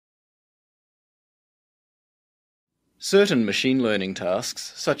Certain machine learning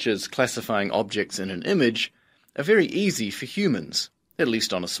tasks, such as classifying objects in an image, are very easy for humans, at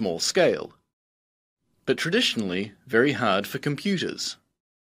least on a small scale, but traditionally very hard for computers.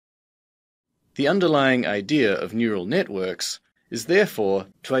 The underlying idea of neural networks is therefore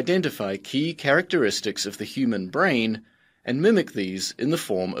to identify key characteristics of the human brain and mimic these in the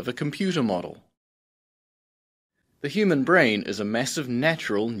form of a computer model. The human brain is a massive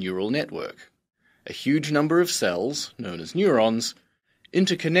natural neural network, a huge number of cells, known as neurons,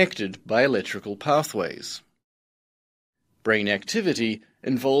 interconnected by electrical pathways. Brain activity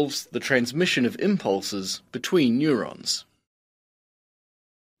involves the transmission of impulses between neurons.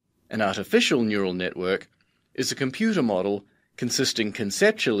 An artificial neural network is a computer model consisting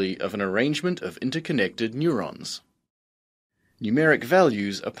conceptually of an arrangement of interconnected neurons. Numeric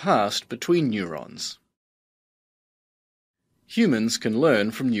values are passed between neurons. Humans can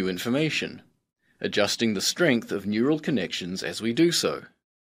learn from new information, adjusting the strength of neural connections as we do so.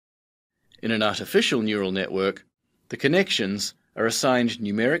 In an artificial neural network, the connections are assigned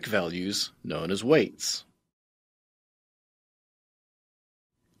numeric values known as weights.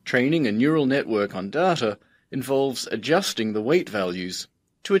 Training a neural network on data involves adjusting the weight values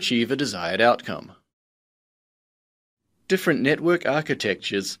to achieve a desired outcome. Different network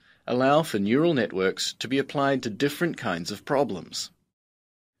architectures allow for neural networks to be applied to different kinds of problems.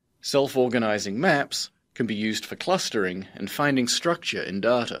 Self-organizing maps can be used for clustering and finding structure in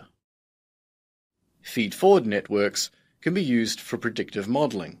data. Feed-forward networks can be used for predictive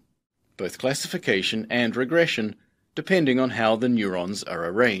modeling, both classification and regression, depending on how the neurons are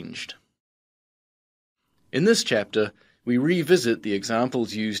arranged. In this chapter, we revisit the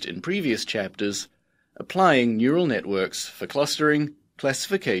examples used in previous chapters, applying neural networks for clustering,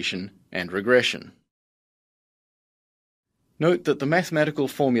 classification, and regression. Note that the mathematical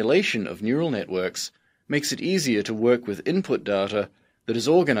formulation of neural networks makes it easier to work with input data that is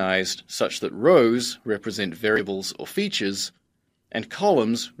organized such that rows represent variables or features, and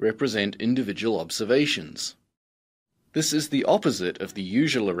columns represent individual observations. This is the opposite of the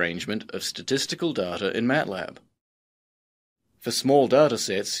usual arrangement of statistical data in MATLAB. For small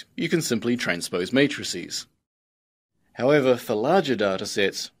datasets, you can simply transpose matrices. However, for larger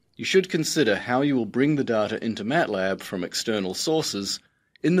datasets, you should consider how you will bring the data into MATLAB from external sources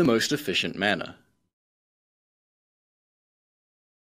in the most efficient manner.